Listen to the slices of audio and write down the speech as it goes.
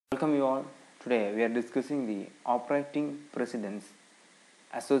Welcome you all. Today we are discussing the operating precedence,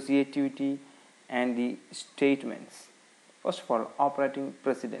 associativity, and the statements. First of all, operating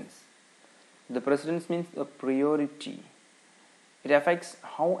precedence. The precedence means a priority. It affects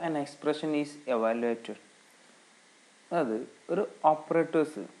how an expression is evaluated. That is,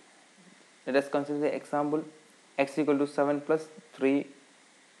 operators. Let us consider the example x equal to 7 plus 3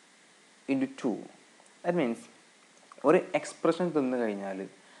 into 2. That means ഒരു expression തന്നു കഴിഞ്ഞാൽ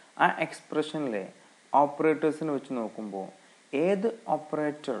ആ എക്സ്പ്രഷനിലെ ഓപ്പറേറ്റേഴ്സിനെ വെച്ച് നോക്കുമ്പോൾ ഏത്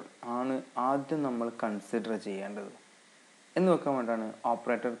operator ആണ് ആദ്യം നമ്മൾ കൺസിഡർ ചെയ്യേണ്ടത് എന്ന് വെക്കാൻ വേണ്ടിയാണ്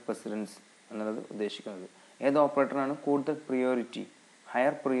ഓപ്പറേറ്റർ പ്രെസിഡൻസ് എന്നുള്ളത് ഉദ്ദേശിക്കുന്നത്. ഏത് ഓപ്പറേറ്ററാണ് കൂടുതൽ പ്രിയോറിറ്റി,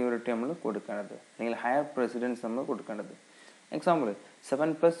 ഹയർ പ്രിയോറിറ്റി നമ്മൾ കൊടുക്കേണ്ടത്, അല്ലെങ്കിൽ ഹയർ പ്രെസിഡൻസ് നമ്മൾ കൊടുക്കേണ്ടത്. എക്സാമ്പിൾ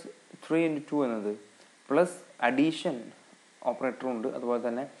 7 പ്ലസ് 3 ഇൻറ്റു 2 എന്നത് പ്ലസ് അഡീഷൻ ഓപ്പറേറ്ററും ഉണ്ട്, അതുപോലെ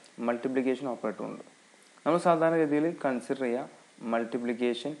തന്നെ മൾട്ടിപ്ലിക്കേഷൻ ഓപ്പറേറ്ററും ഉണ്ട്. നമ്മൾ സാധാരണഗതിയിൽ കൺസിഡർ ചെയ്യുക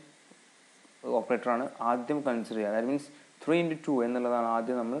മൾട്ടിപ്ലിക്കേഷൻ ഓപ്പറേറ്ററാണ് ആദ്യം കൺസിഡർ ചെയ്യുക. ദാറ്റ് മീൻസ് 3 ഇൻറ്റു 2 എന്നുള്ളതാണ്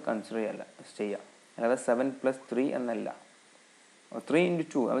ആദ്യം നമ്മൾ കൺസിഡർ ചെയ്യുക, അല്ലാതെ 7 പ്ലസ് 3 എന്നല്ല. 3 ഇൻറ്റു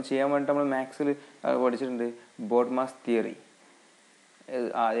 2 അത് ചെയ്യാൻ വേണ്ടിയിട്ട് നമ്മൾ മാത്സിൽ പഠിച്ചിട്ടുണ്ട് ബോർഡ് മാസ് തിയറി,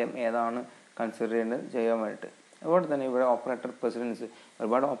 ആദ്യം ഏതാണ് കൺസിഡർ ചെയ്യേണ്ടത് ചെയ്യാൻ വേണ്ടിയിട്ട്. അതുപോലെ തന്നെ ഇവിടെ ഓപ്പറേറ്റർ പ്രെസിഡൻസ്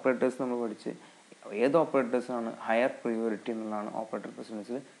ഒരുപാട് ഓപ്പറേറ്റേഴ്സ് നമ്മൾ പഠിച്ച് ഏത് ഓപ്പറേറ്റേഴ്സാണ് ഹയർ പ്രിയോറിറ്റി എന്നുള്ളതാണ് ഓപ്പറേറ്റർ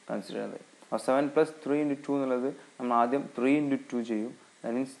പ്രെസിഡൻസിൽ കൺസിഡർ ചെയ്യുന്നത്. 7 പ്ലസ് 3 ഇൻറ്റു 2 എന്നുള്ളത് നമ്മൾ ആദ്യം 3 ഇൻറ്റു 2 ചെയ്യും.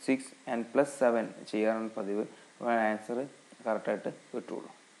 ദാറ്റ് മീൻസ് 6 ആൻഡ് പ്ലസ് 7 ചെയ്യാറാണ് പതിവ്. ആൻസർ കറക്റ്റായിട്ട് കിട്ടുള്ളൂ,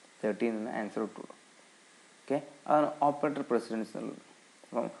 13 എന്ന ആൻസർ കിട്ടുള്ളൂ. ഓക്കെ, അതാണ് ഓപ്പറേറ്റർ പ്രെസിഡൻസ് എന്നുള്ളത്.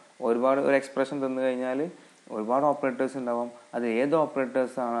 അപ്പം ഒരുപാട് ഒരു എക്സ്പ്രഷൻ തന്നു കഴിഞ്ഞാൽ ഒരുപാട് ഓപ്പറേറ്റേഴ്സ് ഉണ്ടാവും. അത് ഏത്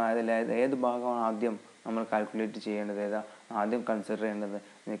ഓപ്പറേറ്റേഴ്സാണ്, അതിൽ ഏത് ഭാഗമാണ് ആദ്യം നമ്മൾ കാൽക്കുലേറ്റ് ചെയ്യേണ്ടത്, ഏതാ ആദ്യം കൺസിഡർ ചെയ്യേണ്ടത്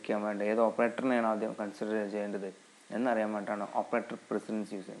നിൽക്കാൻ വേണ്ടി, ഏത് ഓപ്പറേറ്ററിനെയാണ് ആദ്യം കൺസിഡർ ചെയ്യേണ്ടത് എന്നറിയാൻ വേണ്ടിയിട്ടാണ് ഓപ്പറേറ്റർ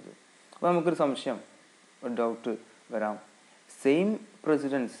പ്രെസിഡൻസ് യൂസ് ചെയ്യുന്നത്. അപ്പോൾ നമുക്കൊരു സംശയം, ഒരു ഡൗട്ട് വരാം, സെയിം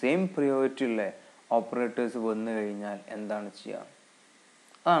പ്രസിഡൻസ് സെയിം പ്രിയോറിറ്റി ഉള്ള ഓപ്പറേറ്റേഴ്സ് വന്നു കഴിഞ്ഞാൽ എന്താണ് ചെയ്യുക?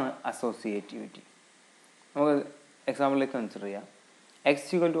 അതാണ് അസോസിയേറ്റിവിറ്റി. നമുക്ക് എക്സാമ്പിളിലേക്ക് കൺസിഡർ ചെയ്യാം. X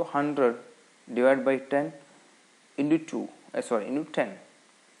equal to 100 divide by 10 into 10.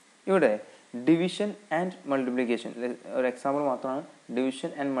 ഇവിടെ ഡിവിഷൻ ആൻഡ് മൾട്ടിപ്ലിക്കേഷൻ, ഒരു എക്സാമ്പിൾ മാത്രമാണ്, ഡിവിഷൻ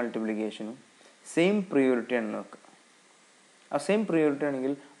ആൻഡ് മൾട്ടിപ്ലിക്കേഷനും സെയിം പ്രിയോറിറ്റി ആണ് നോക്കുക. ആ സെയിം പ്രിയോറിറ്റി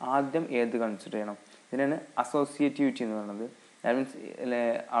ആണെങ്കിൽ ആദ്യം ഏത് കൺസിഡർ ചെയ്യണം? ഇതിനാണ് അസോസിയേറ്റിവിറ്റി എന്ന് പറയുന്നത്. ദാറ്റ് മീൻസ്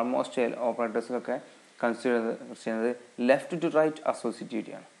ആൾമോസ്റ്റ് ഓപ്പറേറ്റേഴ്സിലൊക്കെ കൺസിഡർ ചെയ്യുന്നത് ലെഫ്റ്റ് ടു റൈറ്റ്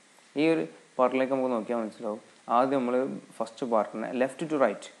അസോസിയേറ്റിവിറ്റി ആണ്. ഈ ഒരു പാർട്ടിലേക്ക് നമുക്ക് നോക്കിയാൽ മനസ്സിലാവും. ആദ്യം നമ്മൾ first പാർട്ടിനെ left to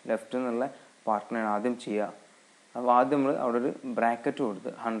right, left എന്നുള്ള പാർട്ടിനെയാണ് ആദ്യം ചെയ്യുക. അപ്പോൾ ആദ്യം നമ്മൾ അവിടെ ഒരു ബ്രാക്കറ്റ്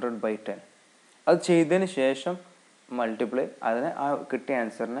കൊടുത്ത് 100/10 അത് ചെയ്തതിന് ശേഷം മൾട്ടിപ്ലൈ, അതിനെ ആ കിട്ടിയ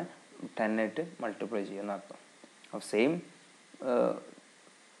ആൻസറിനെ 10 ആയിട്ട് മൾട്ടിപ്ലൈ ചെയ്യുന്ന അർത്ഥം. അപ്പോൾ സെയിം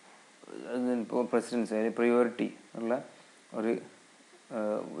പ്രസിഡൻസ് പ്രിയോറിറ്റി ഉള്ള ഒരു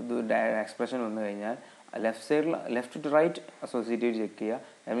എക്സ്പ്രഷൻ വന്നു കഴിഞ്ഞാൽ ലെഫ്റ്റ് സൈഡിൽ left to right associative check ചെയ്യുക.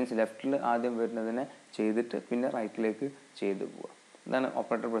 ദാറ്റ് മീൻസ് ലെഫ്റ്റിൽ ആദ്യം വരുന്നതിനെ ചെയ്തിട്ട് പിന്നെ റൈറ്റിലേക്ക് ചെയ്ത് പോവുക. ഇതാണ്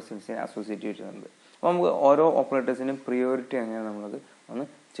ഓപ്പറേറ്റർ പ്രസിഡൻസിനെ അസോസിയേറ്റീവ് ചെയ്യുന്നത്. അപ്പോൾ നമുക്ക് ഓരോ ഓപ്പറേറ്റേഴ്സിനും പ്രിയോറിറ്റി എങ്ങനെയാണ് നമ്മളത് ഒന്ന്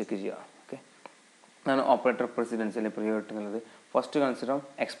ചെക്ക് ചെയ്യുക. ഓക്കെ, അതാണ് ഓപ്പറേറ്റർ പ്രസിഡൻസിലെ പ്രിയോറിറ്റി എന്നുള്ളത്. ഫസ്റ്റ് കൺസിഡർ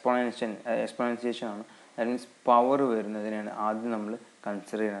എക്സ്പോണൻസിയേഷൻ ആണ്. ദാറ്റ് മീൻസ് പവർ വരുന്നതിനാണ് ആദ്യം നമ്മൾ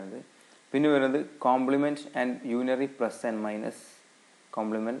കൺസിഡർ ചെയ്യുന്നത്. പിന്നെ വരുന്നത് compliment and unary plus and minus,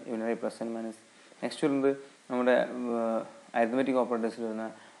 compliment unary plus and minus. Next വരുന്നത് നമ്മുടെ അരിത്മെറ്റിക് ഓപ്പറേറ്റേഴ്സിൽ വരുന്ന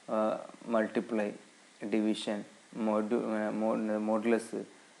multiply, division, modulus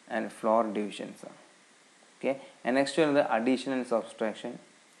and floor divisions ആണ്. ഓക്കെ, ആൻഡ് നെക്സ്റ്റ് വരുന്നത് addition and subtraction,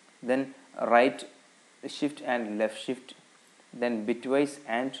 then right shift and left shift, then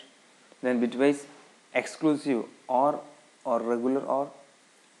bitwise exclusive or regular or,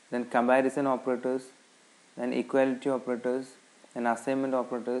 then comparison operators, then equality operators, then assignment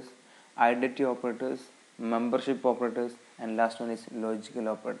operators, identity operators, membership operators, and last one is logical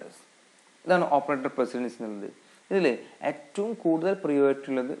operators. ഇതാണ് operator precedence എന്നുള്ളത്. ഇതിൽ ഏറ്റവും കൂടുതൽ priority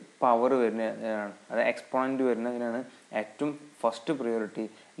ഉള്ളത് power വരുന്നതിനാണ്, അതായത് exponent വരുന്നതിനാണ് ഏറ്റവും first priority.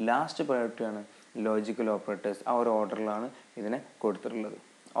 Last പ്രിയോറിറ്റിയാണ് logical operators. ആ ഒരു ഓർഡറിലാണ് ഇതിനെ കൊടുത്തിട്ടുള്ളത്,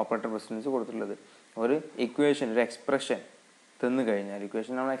 ഓപ്പറേറ്റർ പ്രസിഡൻസ് കൊടുത്തിട്ടുള്ളത്. ഒരു ഇക്വേഷൻ, ഒരു എക്സ്പ്രഷൻ തന്നു കഴിഞ്ഞാൽ,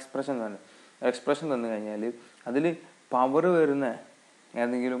 ഇക്വേഷൻ നമ്മൾ എക്സ്പ്രഷൻ തന്നു കഴിഞ്ഞാൽ അതിൽ പവർ വരുന്ന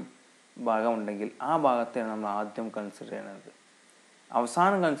ഏതെങ്കിലും ഭാഗം ഉണ്ടെങ്കിൽ ആ ഭാഗത്തെയാണ് നമ്മൾ ആദ്യം കൺസിഡർ ചെയ്യുന്നത്.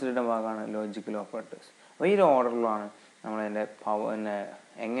 അവസാനം കൺസിഡർ ചെയ്യുന്ന ഭാഗമാണ് ലോജിക്കൽ ഓപ്പറേറ്റേഴ്സ്. അപ്പോൾ ഈ ഒരു ഓർഡറിലാണ് നമ്മളതിൻ്റെ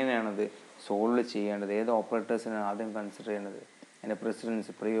എങ്ങനെയാണത് സോൾവ് ചെയ്യേണ്ടത്, ഏത് ഓപ്പറേറ്റേഴ്സിനാണ് ആദ്യം കൺസിഡർ ചെയ്യുന്നത്, അതിൻ്റെ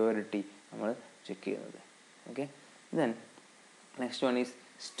പ്രസിഡൻസ് പ്രിയോറിറ്റി നമ്മൾ ചെക്ക് ചെയ്യുന്നത്. Okay, then next one is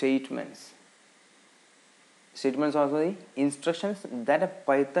statements. Statements are the instructions that a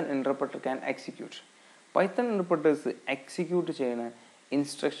Python interpreter can execute. Python interpreters execute ചെയ്യുന്ന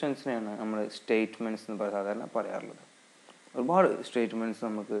ഇൻസ്ട്രക്ഷൻസിനെയാണ് നമ്മൾ സ്റ്റേറ്റ്മെൻറ്റ്സ് എന്ന് സാധാരണ പറയാറുള്ളത്. ഒരുപാട് സ്റ്റേറ്റ്മെൻറ്റ്സ്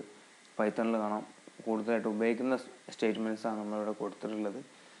നമുക്ക് പൈത്തണിൽ കാണാം. കൂടുതലായിട്ട് ഉപയോഗിക്കുന്ന സ്റ്റേറ്റ്മെൻറ്റ്സാണ് നമ്മളിവിടെ കൊടുത്തിട്ടുള്ളത്.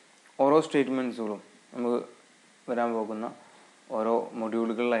 ഓരോ സ്റ്റേറ്റ്മെൻറ്റ്സുകളും നമുക്ക് വരാൻ പോകുന്ന ഓരോ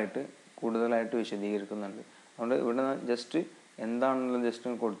മൊഡ്യൂളുകളിലായിട്ട് കൂടുതലായിട്ട് വിശദീകരിക്കുന്നുണ്ട്. അതുകൊണ്ട് ഇവിടെ ജസ്റ്റ് എന്താണെന്നുള്ളത്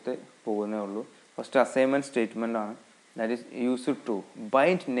ജസ്റ്റ് കൊടുത്ത് പോകുന്നേ ഉള്ളൂ. ഫസ്റ്റ് അസൈൻമെൻറ്റ് സ്റ്റേറ്റ്മെൻ്റ് ആണ്. That is used to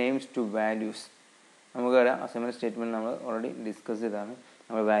bind names to values. നമുക്കറിയാം അസൈൻമെൻറ്റ് സ്റ്റേറ്റ്മെൻറ്റ് നമ്മൾ ഓൾറെഡി ഡിസ്കസ് ചെയ്താണ്.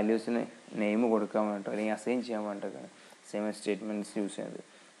 നമ്മൾ വാല്യൂസിന് നെയിം കൊടുക്കാൻ വേണ്ടിയിട്ട് അല്ലെങ്കിൽ അസൈൻ ചെയ്യാൻ വേണ്ടിയിട്ടാണ് അസൈൻമെൻറ്റ് സ്റ്റേറ്റ്മെൻറ്റ്സ് യൂസ് ചെയ്യുന്നത്.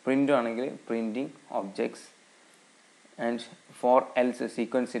 പ്രിൻ്റ് ആണെങ്കിൽ printing objects and four else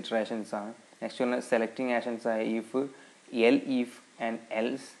sequence iterations ആണ്. നെക്സ്റ്റ് വന്ന് സെലക്ടിങ് ആക്ഷൻസ് ആയ if, L if and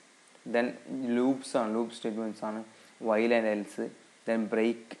else. Then loops ആണ്, ലൂപ്പ് സ്റ്റേറ്റ്മെൻറ്റ്സ് ആണ്, while and else. Then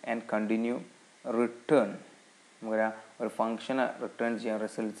break and continue. Return, നമുക്കറിയാം ഒരു ഫംഗ്ഷനെ റിട്ടേൺ ചെയ്യാം,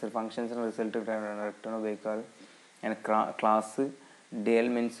 റിസൾട്ട്സ് ഫംഗ്ഷൻസിന് റിസൾട്ട് കിട്ടാനാണ് റിട്ടേൺ ഉപയോഗിക്കാറ്. And class. Del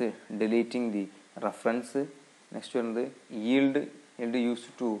means deleting the reference. Next വരുന്നത് yield used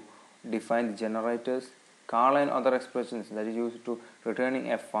to define the generators. Call and other expressions, that is used to returning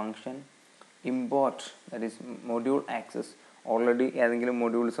a function. Import, that is module access. Already ഏതെങ്കിലും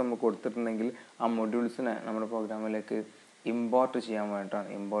modules നമ്മൾ കൊടുത്തിട്ടുണ്ടെങ്കിൽ ആ മൊഡ്യൂൾസിനെ നമ്മുടെ പ്രോഗ്രാമിലേക്ക് import ചെയ്യാൻ വേണ്ടിയിട്ടാണ്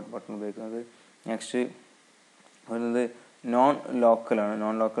import button ഉപയോഗിക്കുന്നത്. നെക്സ്റ്റ് വരുന്നത് നോൺ ലോക്കലാണ്.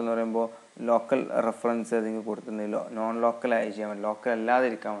 നോൺ ലോക്കൽ എന്ന് പറയുമ്പോൾ ലോക്കൽ റെഫറൻസ് ഏതെങ്കിലും കൊടുത്തിട്ടുണ്ടെങ്കിൽ നോൺ ലോക്കലായി ചെയ്യാൻ വേണ്ടി, ലോക്കൽ അല്ലാതെ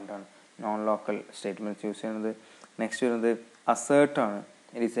ഇരിക്കാൻ വേണ്ടിയിട്ടാണ് നോൺ ലോക്കൽ സ്റ്റേറ്റ്മെൻറ്റ്സ് യൂസ് ചെയ്യുന്നത്. നെക്സ്റ്റ് വരുന്നത് അസേർട്ടാണ്.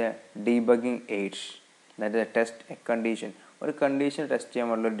 It is A debugging aid, that is A test A condition. ഒരു കണ്ടീഷൻ ടെസ്റ്റ് ചെയ്യാൻ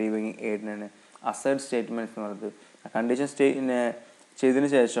വേണ്ടിയുള്ള ഡീബഗിങ് എയ്ഡിനാണ് അസേർട്ട് സ്റ്റേറ്റ്മെൻറ്റ്സ് എന്ന് പറയുന്നത്. ആ കണ്ടീഷൻ ചെയ്തതിന്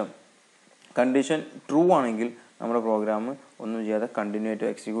ശേഷം കണ്ടീഷൻ ട്രൂ ആണെങ്കിൽ നമ്മുടെ പ്രോഗ്രാം ഒന്നും ചെയ്യാതെ കണ്ടിന്യൂ ആയിട്ട്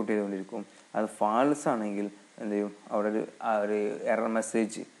എക്സിക്യൂട്ട് ചെയ്തുകൊണ്ടിരിക്കും. അത് ഫാൾസ് ആണെങ്കിൽ എന്ത് ചെയ്യും, അവിടെ ഒരു എറർ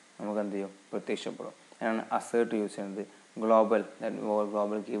മെസ്സേജ് നമുക്ക് എന്ത് ചെയ്യും, പ്രത്യക്ഷപ്പെടും. അതിനാണ് അസേർട്ട് യൂസ് ചെയ്യുന്നത്. global, that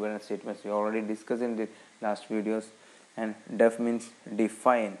global keyword and statements we already discussed in the last videos. And def means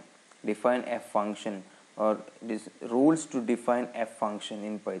define a function, or it is rules to define a function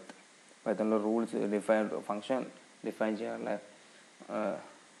in python rules define function define ചെയ്യാനുള്ള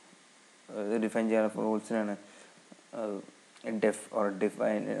റൂൾസിനാണ് def or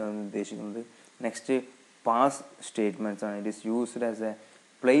define ഉദ്ദേശിക്കുന്നത്. Next pass statements ആണ്. It is used as A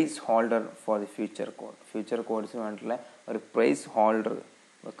place holder for the future കോഡ്സിന് വേണ്ടിയിട്ടുള്ള ഒരു place holder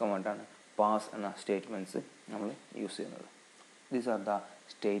വെക്കാൻ വേണ്ടിയിട്ടാണ് pass എന്ന statements നമ്മൾ use ചെയ്യുന്നത്. These are the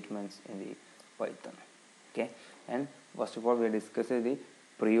statements in the Python. Okay, and first of all we discuss the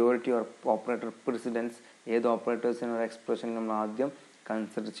priority or operator precedence. ഏത് ഓപ്പറേറ്റേഴ്സിന് ഒരു expression നമ്മൾ ആദ്യം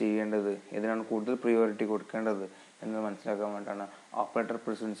കൺസിഡർ ചെയ്യേണ്ടത്, ഏതിനാണ് കൂടുതൽ പ്രിയോറിറ്റി കൊടുക്കേണ്ടത് എന്ന് മനസ്സിലാക്കാൻ വേണ്ടിയിട്ടാണ് operator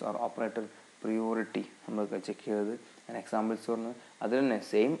precedence or operator priority നമ്മൾ ചെക്ക് ചെയ്തത്. ആൻഡ് എക്സാമ്പിൾസ് പറഞ്ഞു. അതിൽ തന്നെ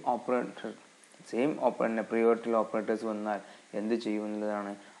സെയിം പ്രിയോറിറ്റിയിൽ ഓപ്പറേറ്റേഴ്സ് വന്നാൽ എന്ത്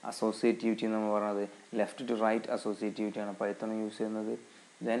ചെയ്യുമെന്നുള്ളതാണ് അസോസിയേറ്റിവിറ്റി എന്ന് നമ്മൾ പറഞ്ഞത്. Left to right അസോസിയേറ്റിവിറ്റിയാണ് Python use ചെയ്യുന്നത്.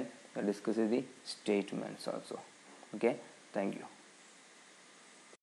 Then discuss the statements also. Okay, thank you.